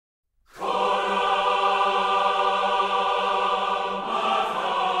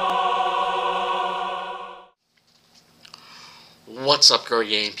What's up, Girl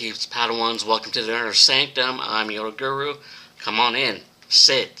Game Peeps, Padawans? Welcome to the Inner Sanctum. I'm your Guru. Come on in,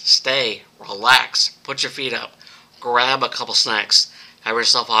 sit, stay, relax, put your feet up, grab a couple snacks, have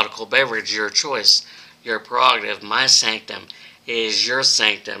yourself a hot or cold beverage, your choice, your prerogative. My sanctum is your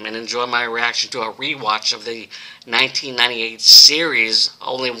sanctum, and enjoy my reaction to a rewatch of the 1998 series.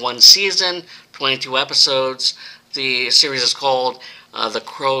 Only one season, 22 episodes. The series is called The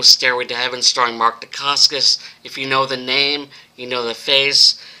Crow, Stairway to Heaven, starring Marc Dacascos. If you know the name, you know the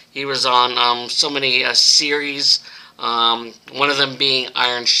face. He was on so many series, one of them being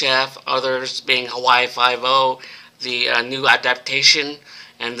Iron Chef, others being Hawaii Five-0, the new adaptation,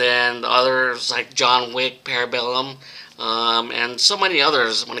 and then the others like John Wick, Parabellum, and so many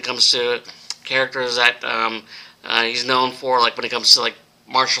others when it comes to characters that he's known for, like when it comes to like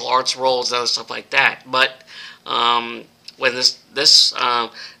martial arts roles and other stuff like that. But when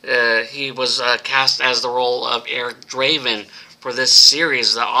he was cast as the role of Eric Draven for this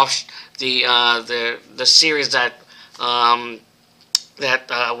series, the series that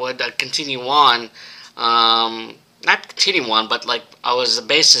would continue on, not continue on, but like was the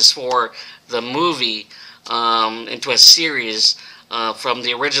basis for the movie into a series from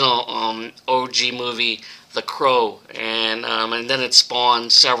the original OG movie, The Crow, and then it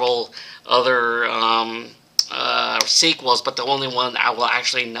spawned several other sequels, but the only one I will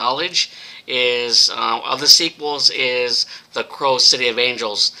actually acknowledge is of the sequels is The Crow, City of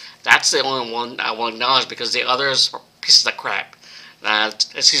Angels. That's the only one I will acknowledge, because the others are pieces of crap.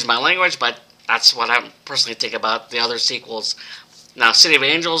 Excuse my language, but that's what I personally think about the other sequels. Now, City of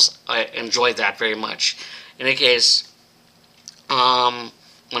Angels, I enjoyed that very much. In any case, when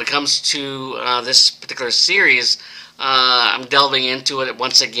it comes to this particular series, I'm delving into it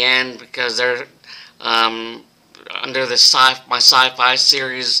once again because they're under the my sci-fi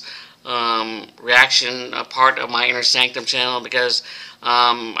series reaction part of my Inner Sanctum channel, because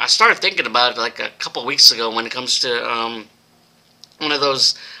I started thinking about it like a couple weeks ago when it comes to one of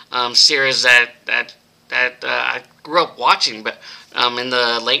those series that I grew up watching, but in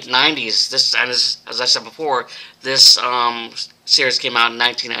the late 90s. This, as I said before, this series came out in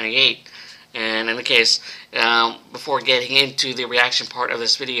 1998. And in the case, before getting into the reaction part of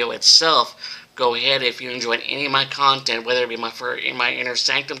this video itself, go ahead, if you enjoyed any of my content, whether it be in my Inner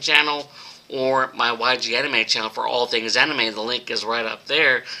Sanctum channel or my YG Anime channel for all things anime, the link is right up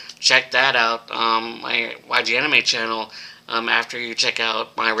there. Check that out, my YG Anime channel, after you check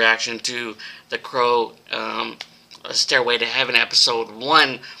out my reaction to The Crow, Stairway to Heaven episode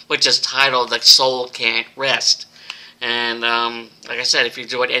 1, which is titled The Soul Can't Rest. And like I said, if you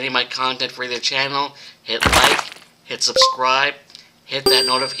enjoyed any of my content for either channel, hit like, hit subscribe, hit that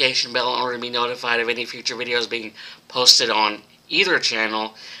notification bell in order to be notified of any future videos being posted on either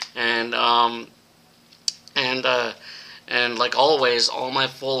channel. And like always, all my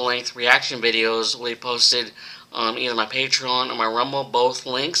full-length reaction videos will be posted on either my Patreon or my Rumble. Both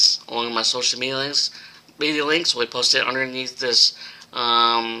links, along with my social media links, will be posted underneath this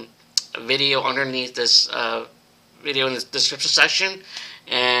video, video in the description section.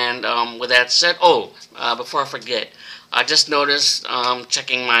 And with that said, before I forget, I just noticed,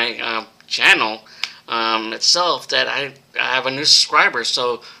 checking my channel itself, that I have a new subscriber.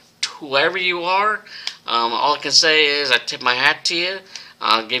 So to whoever you are, all I can say is I tip my hat to you.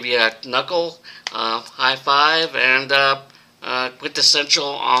 I'll give you a knuckle, high five, and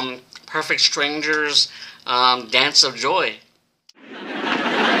quintessential Perfect Strangers dance of joy.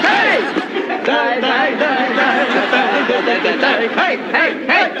 Hey!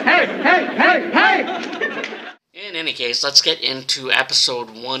 In any case, let's get into episode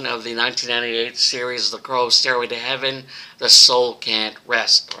 1 of the 1998 series, The Crow, Stairway to Heaven, The Soul Can't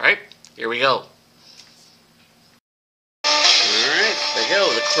Rest. Alright, here we go. Alright, there we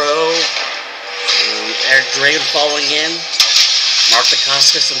go. The Crow, Eric Draven falling in, Marc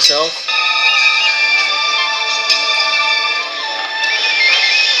Dacascos himself.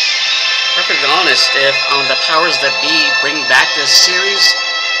 Perfectly honest, if the powers that be bring back this series,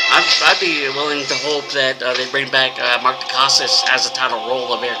 I'd be willing to hope that they bring back Marc Dacascos as the title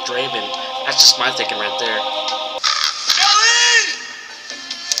role of Eric Draven. That's just my thinking right there.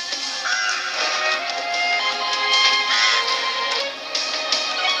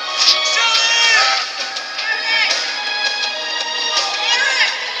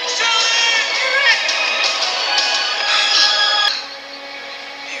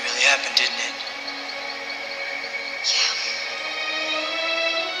 It really happened, didn't it?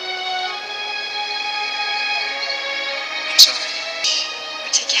 We're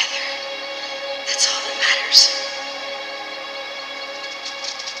together. That's all that matters.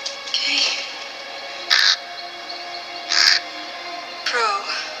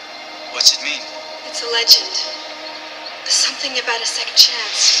 legend. Something about a second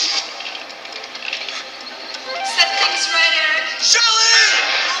chance. Set things right, Eric. Shelley!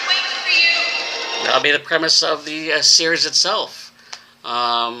 I'll wait for you. That'll be the premise of the series itself.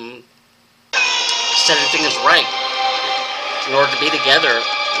 Set things right in order to be together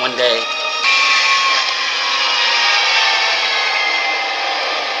one day.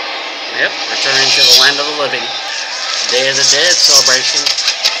 Yep, returning to the land of the living. Day of the Dead celebration.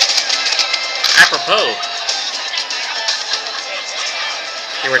 Apropos,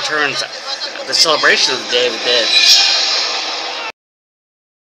 he returns the celebration of the Day of the Dead.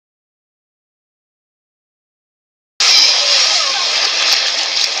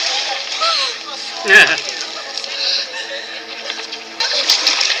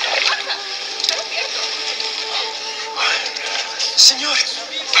 Señor,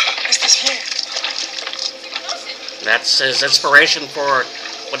 ¿estás bien? That's his inspiration for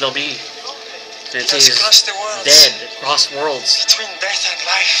what it'll be. Since he's dead across worlds. Between death and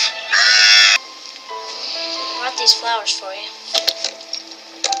life. I brought these flowers for you. I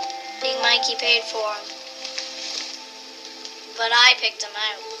think Mikey paid for them. But I picked them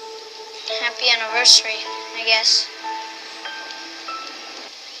out. Happy anniversary, I guess.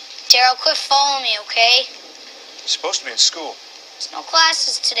 Daryl, quit following me, okay? You're supposed to be in school. There's no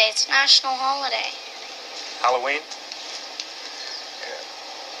classes today. It's a national holiday. Halloween? Yeah.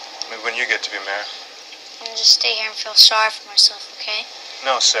 Maybe when you get to be mayor. I'm gonna just stay here and feel sorry for myself, okay?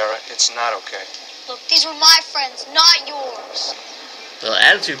 No, Sarah, it's not okay. Look, these were my friends, not yours. The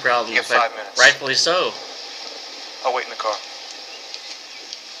attitude problem, You get 5 minutes. rightfully so. I'll wait in the car.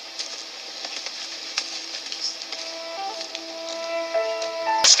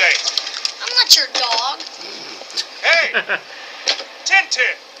 Stay. I'm not your dog. Hey!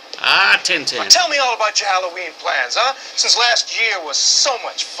 Tintin! Ah, Tintin. Now tell me all about your Halloween plans, huh? Since last year was so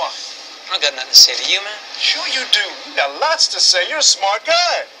much fun. I got nothing to say to you, man. Sure you do. You got lots to say. You're a smart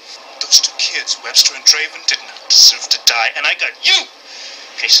guy. Those two kids, Webster and Draven, did not deserve to die. And I got you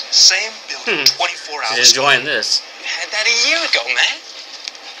facing the same building 24 hours. He's enjoying this. You had that a year ago, man.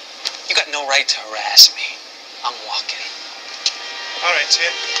 You got no right to harass me. I'm walking. All right,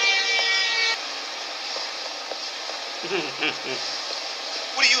 Tim.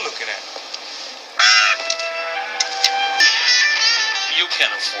 What are you looking at? You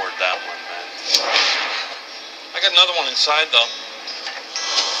can't afford that one, man. I got another one inside, though.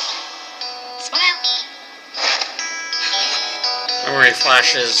 Smile. Memory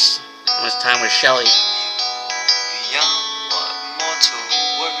flashes on his time with Shelley. Beyond what mortal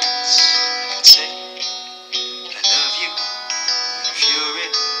words can say. I love you in fury.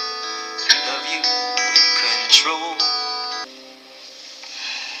 I love you in control.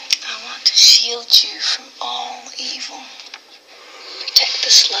 I want to shield you from all evil. Protect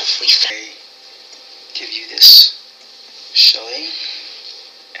this love we found. I give you this, Shelley,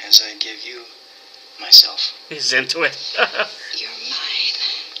 as I give you myself. He's into it. You're mine.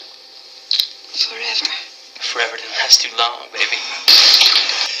 Forever. Forever didn't last too long, baby.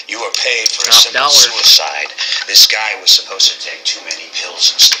 You were paid for a Top simple dollar. suicide. This guy was supposed to take too many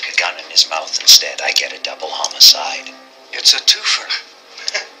pills and stick a gun in his mouth instead. I get a double homicide. It's a twofer.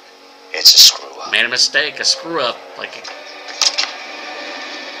 It's a screw up. Made a mistake, a screw up. Like,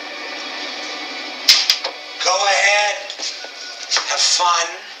 Go ahead. Have fun.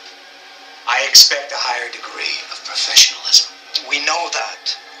 I expect a higher degree of professionalism. We know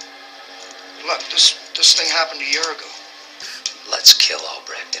that. Look, this thing happened a year ago. Let's kill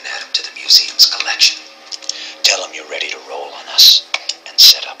Albrecht and add him to the museum's collection. Tell him you're ready to roll on us and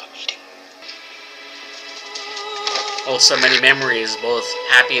set up a meeting. holds so many memories, both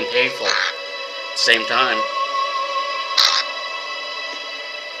happy and painful at the same time.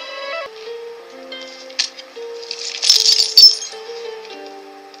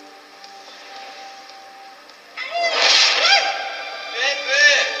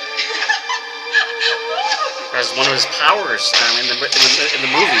 As one of his powers in the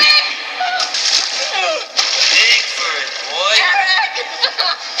movie. Bigford, boy.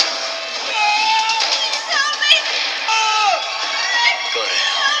 Go to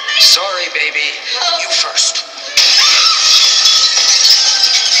hell. Sorry, baby. You first.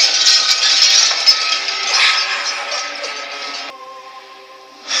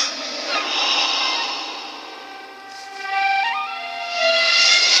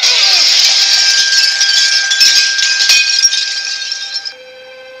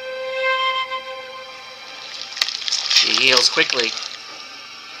 He heals quickly.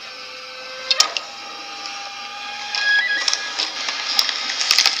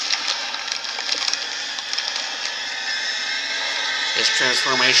 His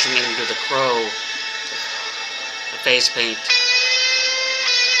transformation into the crow, the face paint.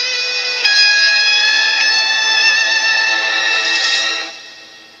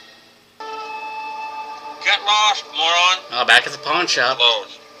 Get lost, moron. Oh, back at the pawn shop.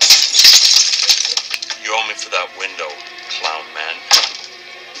 Close. You owe me for that window, clown man.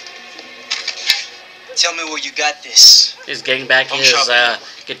 Tell me where you got this. He's getting back I'm his shopping.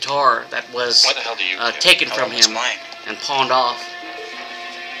 guitar that was Why the hell do you care? taken How from was him mine? and pawned off.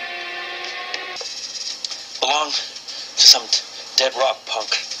 Belonged to some dead rock punk.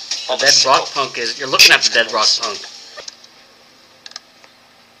 The dead rock punk is... You're looking at the dead rock punk.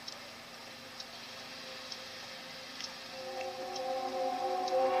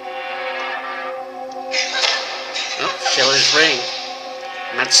 Oh, Shiller's ring.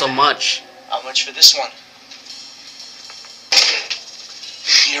 Meant so much. How much for this one?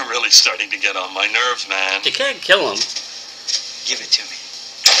 You're really starting to get on my nerves, man. You can't kill him. Give it to me.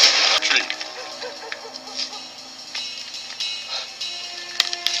 Treat.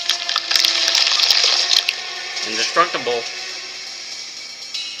 Indestructible.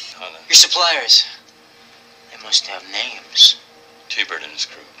 Your suppliers. They must have names. T-Bird and his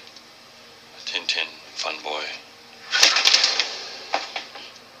crew. Tintin, Fun Boy.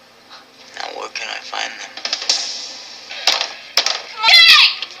 Now where can I find them?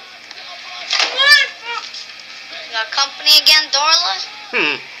 You got company again, Darla?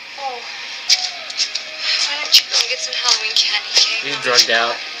 Hmm. Oh. Why don't you go get some Halloween candy, Jay? He's drugged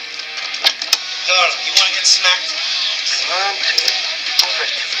out. Darla, you want to get smacked? Come on, kid.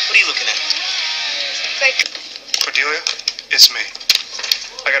 What are you looking at? Great. Cordelia, it's me.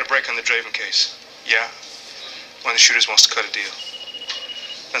 I got a break on the Draven case. Yeah? One of the shooters wants to cut a deal.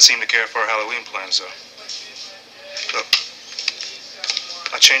 Doesn't seem to care for our Halloween plans, though. Look,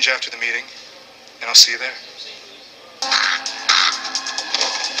 I'll change after the meeting, and I'll see you there.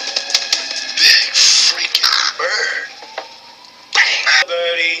 Big freaking bird.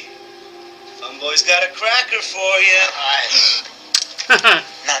 Birdie. Fun boy's got a cracker for you.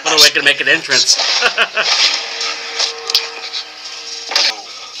 What a way to make an entrance.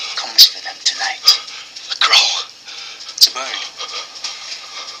 Comes for them tonight. The girl. It's a bird.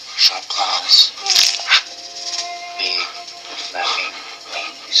 Sharp claws. Big, flapping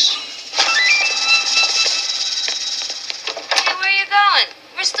wings. Hey, where you going?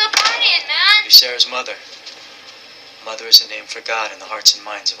 We're still partying, man. You're Sarah's mother. Mother is a name for God in the hearts and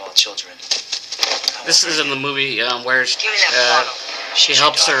minds of all children. This is in the movie where Give me that bottle. she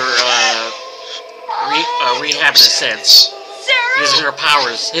helps her rehab in a sense, Sarah! using her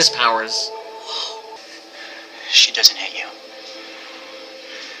powers, his powers. She doesn't hate you.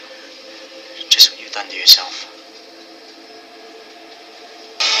 Just what you've done to yourself.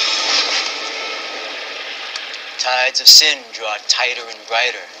 Tides of sin draw tighter and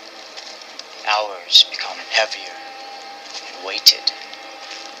brighter. Hours become heavier and weighted.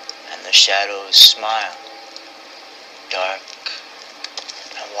 And the shadows smile, dark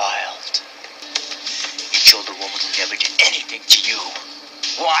and wild. You killed a woman who never did anything to you.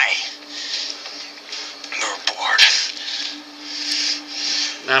 Why? You're bored.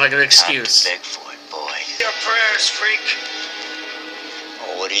 Not a good Time excuse. to beg for it, boy. Your prayers, freak.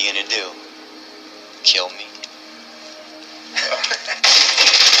 Well, what are you gonna do? Kill me?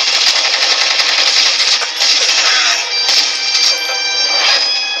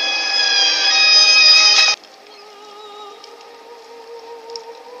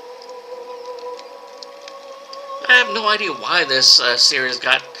 I have no idea why this series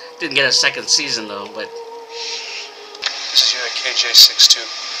didn't get a second season though, but This is Unit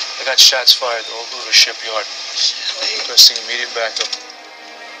KJ-62. I got shots fired at the Old Hoover shipyard. Requesting immediate backup.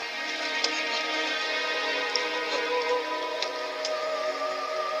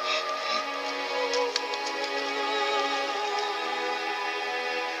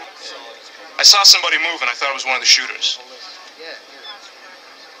 I saw somebody move and I thought it was one of the shooters.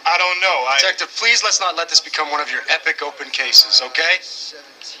 I don't know. Detective, please let's not let this become one of your epic open cases, okay?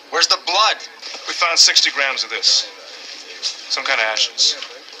 Where's the blood? We found 60 grams of this. Some kind of ashes.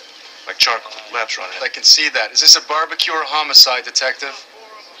 Like charcoal. Lab's running it. I can see that. Is this a barbecue or homicide, Detective?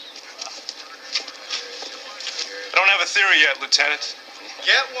 I don't have a theory yet, Lieutenant.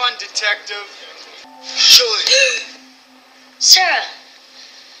 Get one, Detective. Sarah!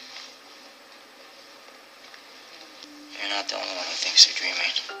 You're not the only one who thinks they're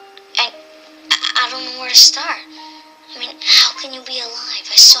dreaming. I don't know where to start. I mean, how can you be alive?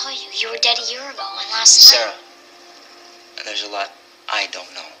 I saw you. You were dead a year ago, and last Sarah, night... there's a lot I don't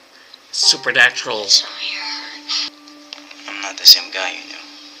know. supernatural. Sorry, you're hurt. I'm not the same guy you knew.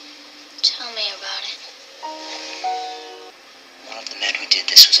 Tell me about it. One of the men who did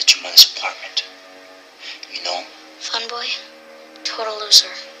this was at your mother's apartment. You know him? Fun boy, total loser.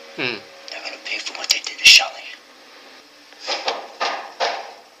 They're gonna pay for what they did to Shelley.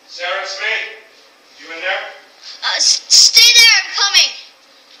 Sarah, it's me. You in there? Stay there, I'm coming.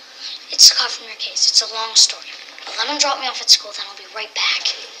 It's a cut from your case. It's a long story. But let him drop me off at school, then I'll be right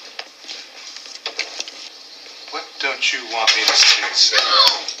back. What don't you want me to see, Sarah?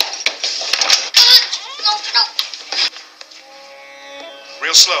 No.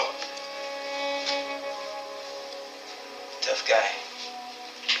 Real slow. Tough guy.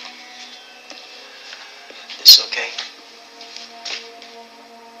 This okay?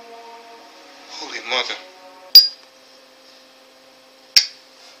 Holy mother.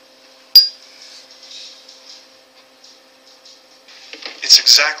 It's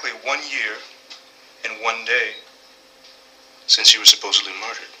exactly 1 year and 1 day since you were supposedly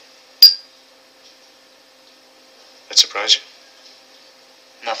murdered. That surprise you?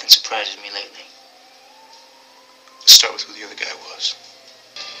 Nothing surprises me lately. Let's start with who the other guy was.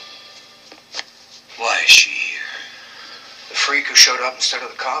 Why is she here? The freak who showed up instead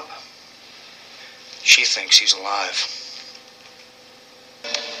of the cop? She thinks he's alive.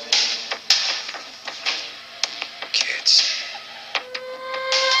 Kids.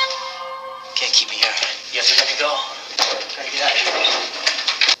 Can't keep me here. You have to let me go. Gotta get out of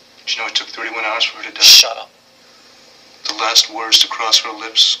here. Did you know it took 31 hours for her to die? Shut up. The last words to cross her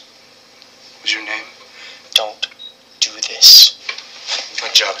lips was your name. Don't do this. My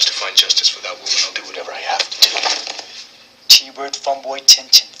job is to find justice for that woman. I'll do whatever I have to do. T-Bird, Funboy,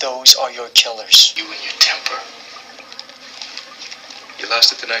 Tintin, those are your killers. You and your temper. You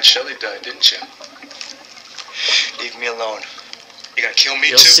lost it the night Shelley died, didn't you? Leave me alone. You gonna kill me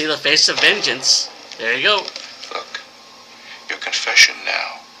You'll too? see the face of vengeance. There you go. Look, your confession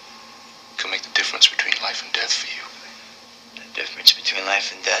now can make the difference between life and death for you. The difference between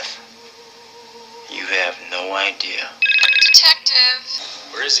life and death. You have no idea. Detective.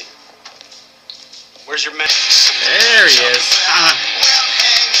 Where is he? Where's your man? There he is.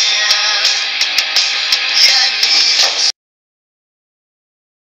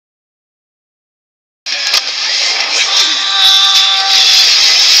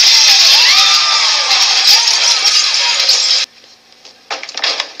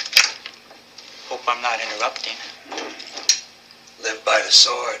 Hope I'm not interrupting. Live by the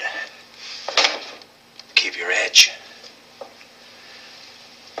sword. Keep your edge.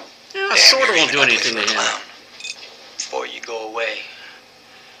 Yeah, sort of won't do anything to him. Clown. Before you go away,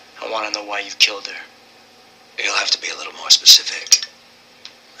 I want to know why you killed her. You'll have to be a little more specific.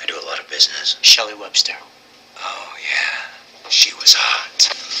 I do a lot of business. Shelley Webster. Oh, yeah. She was hot.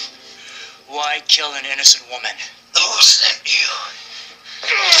 Why kill an innocent woman? Who sent you?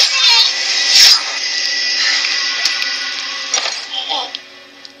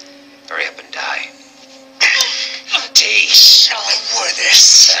 Hurry up and die. T. Shelley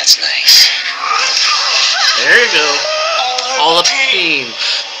Withers. That's nice. There you go. All the pain.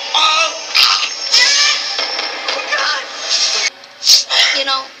 You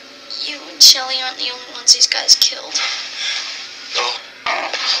know, you and Shelley aren't the only ones these guys killed. No.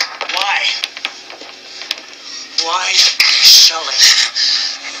 Why? Why Shelley?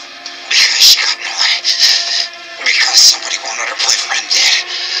 Because she got in the way. Because somebody won't let her boyfriend dead.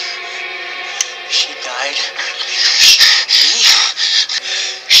 She died? Me?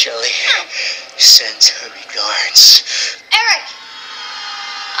 Shelley sends her regards. Eric!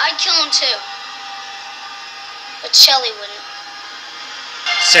 I'd kill him too. But Shelley wouldn't.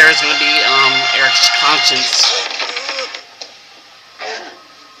 Sarah's gonna be Eric's conscience.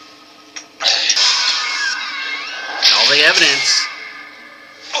 All the evidence.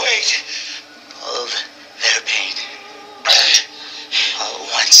 Wait. All of their pain. All at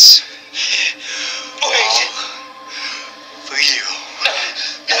once. Wait. All for you.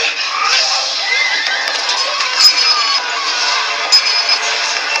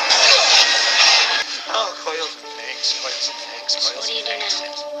 Oh, coils and things, coils and things, So what do you do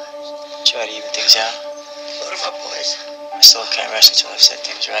now? Try to even things out. Load 'em up, boys. I still can't rest until I've set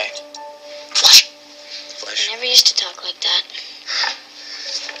things right. Flush. I never used to talk like that.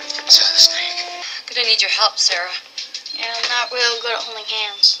 Saw the snake. Gonna need your help, Sarah. Yeah, I'm not real good at holding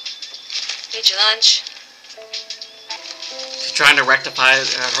hands. Need your lunch? She's trying to rectify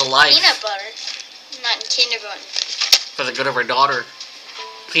her life Peanut butter? I'm not in kindergarten. for the good of her daughter.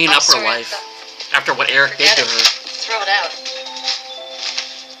 Clean up her life after what Eric did to her. Throw it out.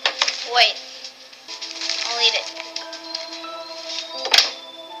 Wait. I'll eat it.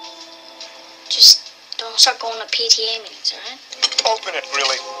 Just don't start going to PTA meetings, alright? Open it,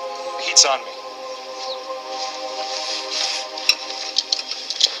 really. The heat's on me.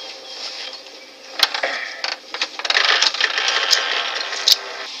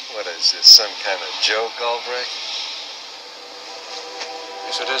 Is this some kind of joke, Albrecht?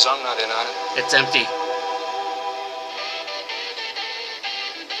 If it is, I'm not in on it. It's empty.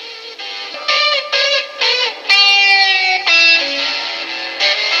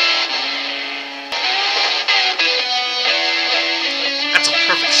 That's a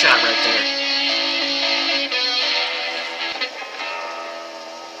perfect shot right there.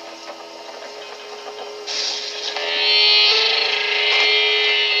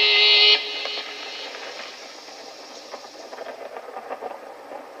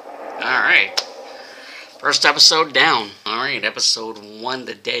 Alright, first episode down. Alright, episode 1,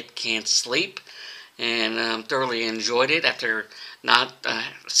 The Dead Can't Sleep, and thoroughly enjoyed it after not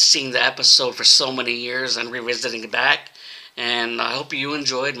seeing the episode for so many years and revisiting it back, and I hope you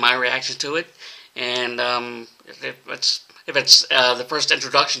enjoyed my reaction to it, and if it's the first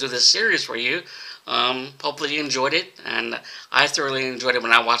introduction to this series for you, hopefully you enjoyed it, and I thoroughly enjoyed it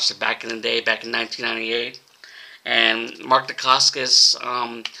when I watched it back in the day, back in 1998, and Marc Dacascos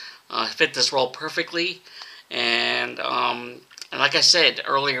fit this role perfectly, and like I said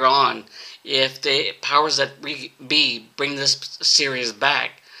earlier on, if the powers that be bring this series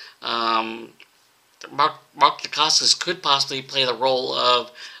back, Marc Dacascos could possibly play the role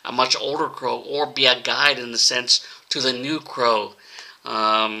of a much older Crow, or be a guide in the sense to the new Crow.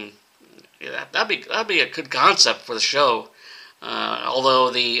 That'd be a good concept for the show.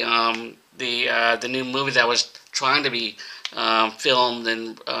 Although the new movie that was trying to be filmed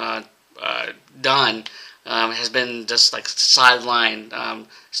and done has been just like sidelined.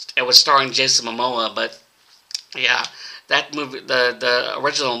 It was starring Jason Momoa, but yeah, that movie, the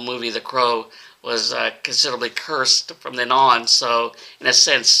original movie, The Crow, was considerably cursed from then on. So in a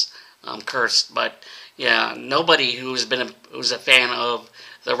sense, cursed. But yeah, nobody who's a fan of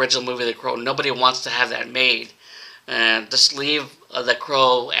the original movie, The Crow, nobody wants to have that made. Just leave The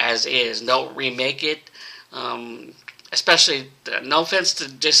Crow as is. Don't remake it. Especially, no offense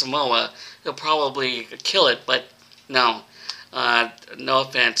to Jason Momoa, he'll probably kill it, but no, no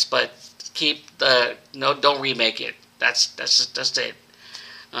offense, but don't remake it. That's it.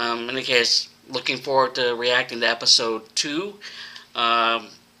 In any case, looking forward to reacting to episode 2, and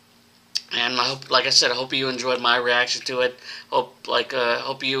I hope, like I said, I hope you enjoyed my reaction to it. Hope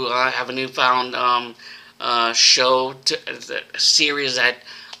you have a newfound series that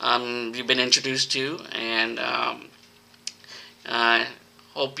you've been introduced to, and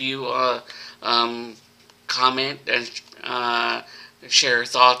hope you comment and share your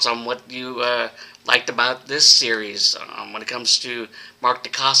thoughts on what you liked about this series when it comes to Marc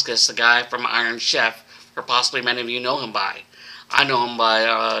Dacascos, the guy from Iron Chef, or possibly many of you know him by. I know him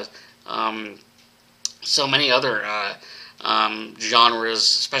by so many other genres,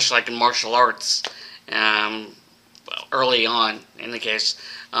 especially like in martial arts, early on. In the case,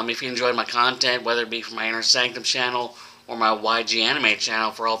 if you enjoyed my content, whether it be from my Inner Sanctum channel or my YG Anime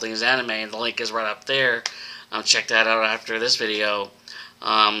channel for all things anime, the link is right up there. Check that out after this video.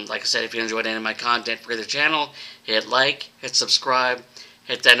 Like I said, if you enjoyed any of my content for either channel, hit like, hit subscribe,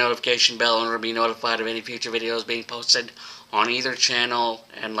 hit that notification bell in order to be notified of any future videos being posted on either channel.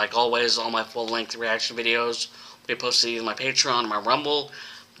 And like always, all my full-length reaction videos will be posted either on my Patreon or my Rumble.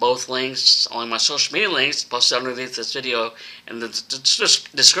 Both links, all my social media links, posted underneath this video in the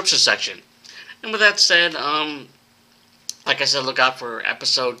description section. And with that said, like I said, look out for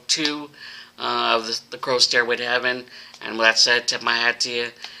episode 2 of the Crow Stairway to Heaven. And with that said, tip my hat to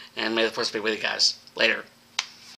you, and may the force be with you guys. Later.